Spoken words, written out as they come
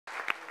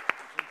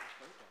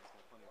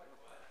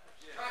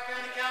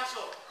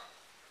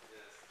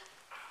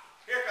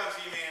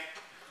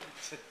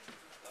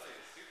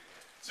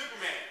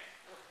Superman.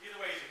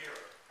 Either way, he's a hero.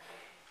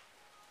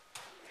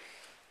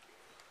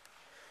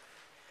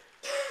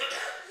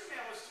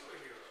 Superman was too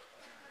a hero.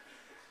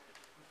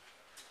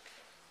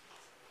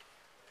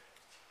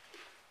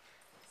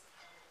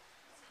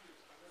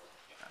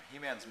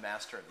 He-Man's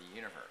master of the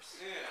universe.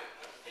 Yeah.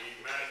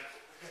 Amen.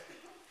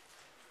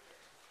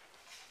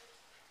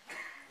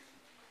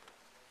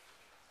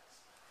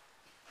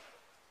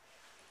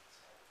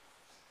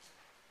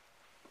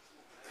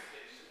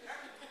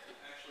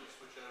 Actually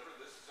switch over.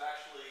 This is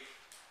actually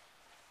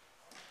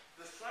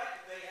the site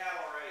that they have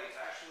already. Is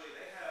actually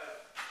they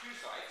have two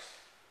sites.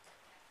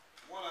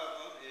 One of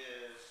them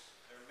is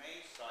their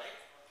main site,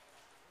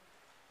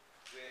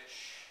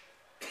 which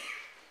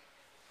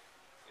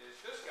is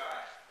this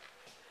guy.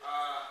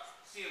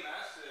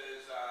 CMS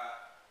is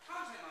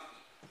Content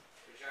Monkey,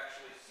 which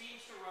actually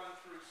seems to run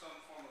through some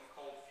form of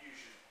cold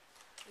fusion.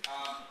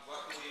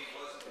 Luckily, it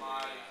wasn't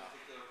my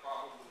particular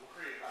problem to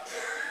worry about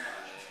that too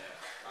much.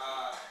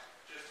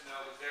 Just to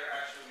know, was there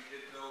actually we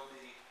did build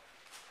the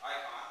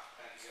icon.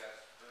 Thank you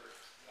guys for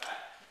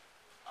that.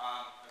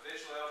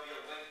 Eventually, there'll be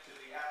a link to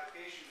the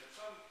application that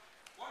some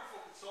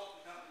wonderful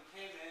consultant company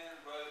came in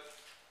and wrote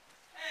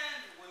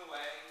and went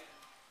away.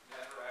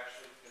 Never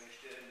actually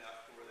finished it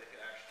enough to where they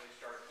could actually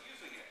start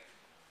using it.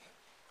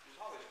 Which is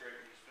always great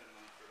when you spend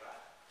money for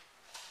that.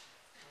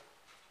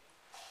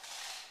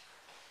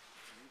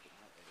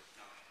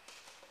 No.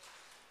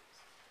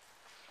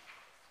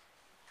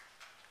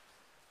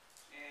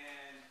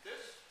 And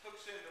this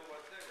hooks into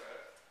what they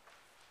wrote.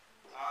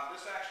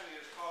 This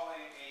actually is calling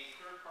a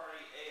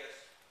third-party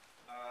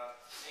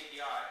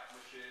API,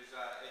 which is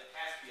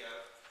Caspio.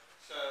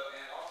 So,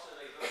 and also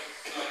they built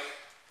this site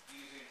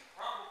using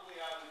probably,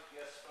 I would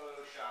guess,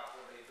 Photoshop,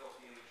 where they built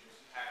the images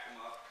and packed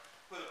them up,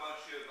 put a bunch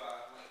of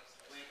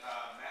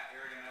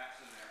area maps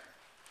in there,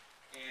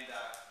 and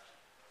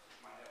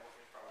my network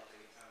is probably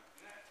taking time to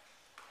connect.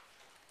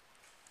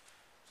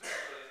 So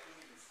actually, let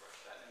me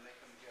refresh that and they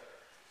come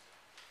together.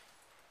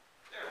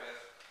 There it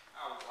is.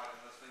 I always like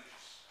when those things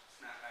just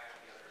snap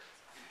back together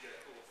and get a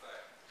cool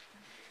effect.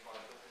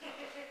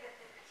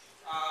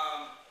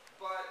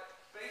 But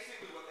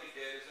basically what they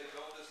did is they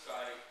built this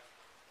site.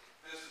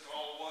 This is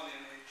all one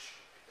image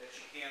that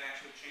you can't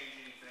actually change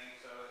anything,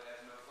 so it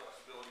has no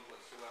flexibility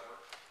whatsoever.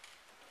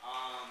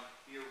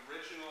 The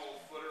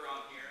original footer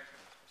on here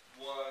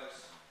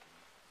was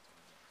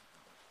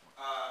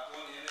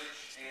one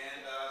image,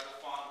 and the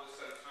font was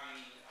so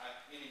tiny,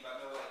 nobody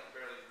could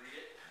barely read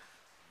it.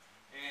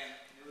 And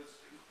it was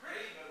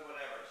pretty, but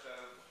whatever. So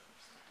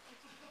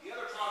the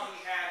other problem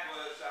we had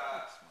was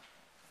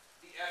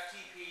the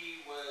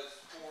FTP was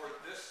for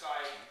this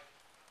site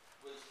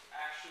was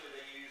actually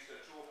they used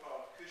a tool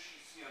called Cushy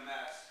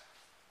CMS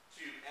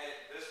to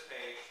edit this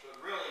page,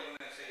 but really when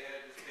they say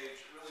edit this page,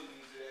 it really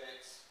means it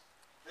edits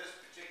this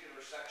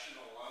particular section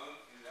alone,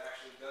 and it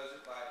actually does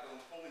it by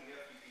pulling the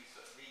FTP,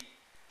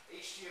 the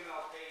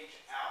HTML page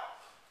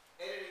out,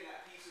 editing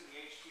that piece of the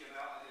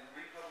HTML, and then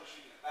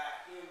republishing it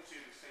back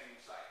into the same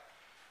site.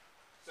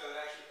 So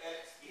it actually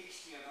edits the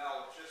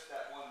HTML of just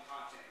that one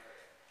content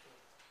area.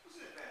 It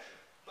was an adventure.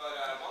 But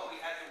what we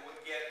had to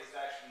get was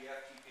actually the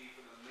FTP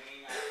for the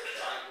main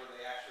site where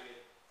they actually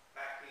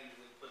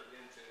backhandedly put it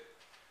into.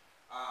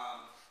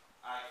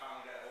 I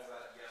finally got hold of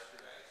that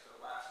yesterday. So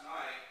last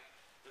night,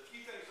 the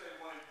few things they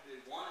wanted to do,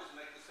 one is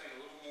make this thing a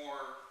little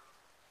more,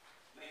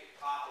 make it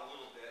pop a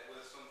little bit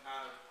with some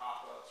kind of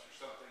pop-ups or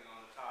something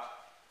on the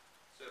top.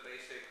 So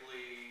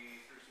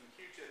basically, threw some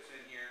Q-tips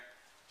in here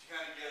to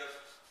kind of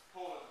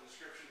pull the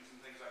descriptions and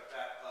things like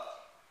that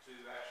up to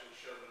actually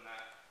show them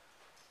that.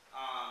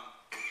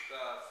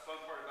 The fun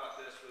part about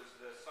this was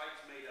the site's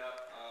made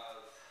up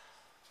of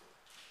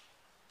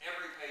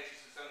every page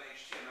is its own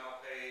HTML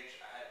page.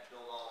 I had to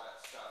build all that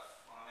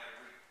stuff on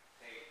every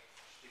page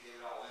to get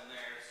it all in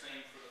there.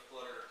 Same for the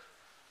footer.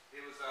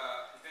 It was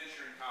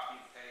adventure and copy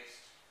and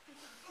paste.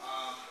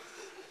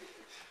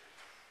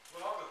 Well,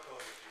 all the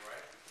code issue,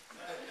 right?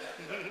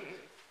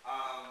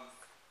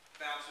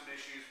 Found some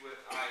issues with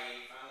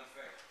IE. Finally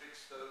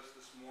fixed those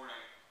this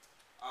morning.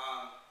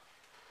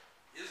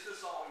 Is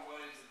this all we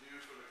wanted to do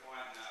for the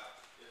client? No.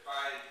 If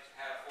I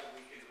had a full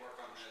weekend to work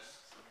on this,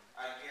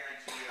 I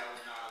guarantee you I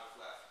would not have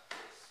left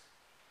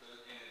the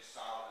image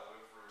solid. I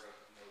would have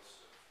rewrote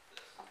most of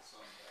this in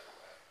some better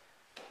way.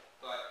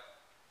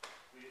 But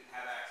we didn't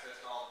have access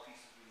to all the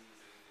pieces we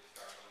needed to get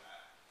started on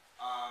that.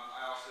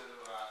 I also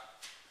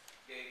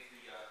gave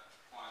the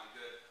client a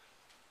good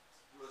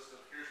list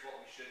of here's what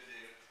we should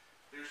do.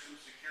 There's some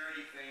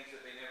security things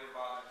that they never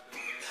bothered to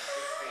build in.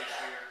 This page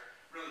here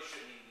really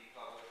shouldn't even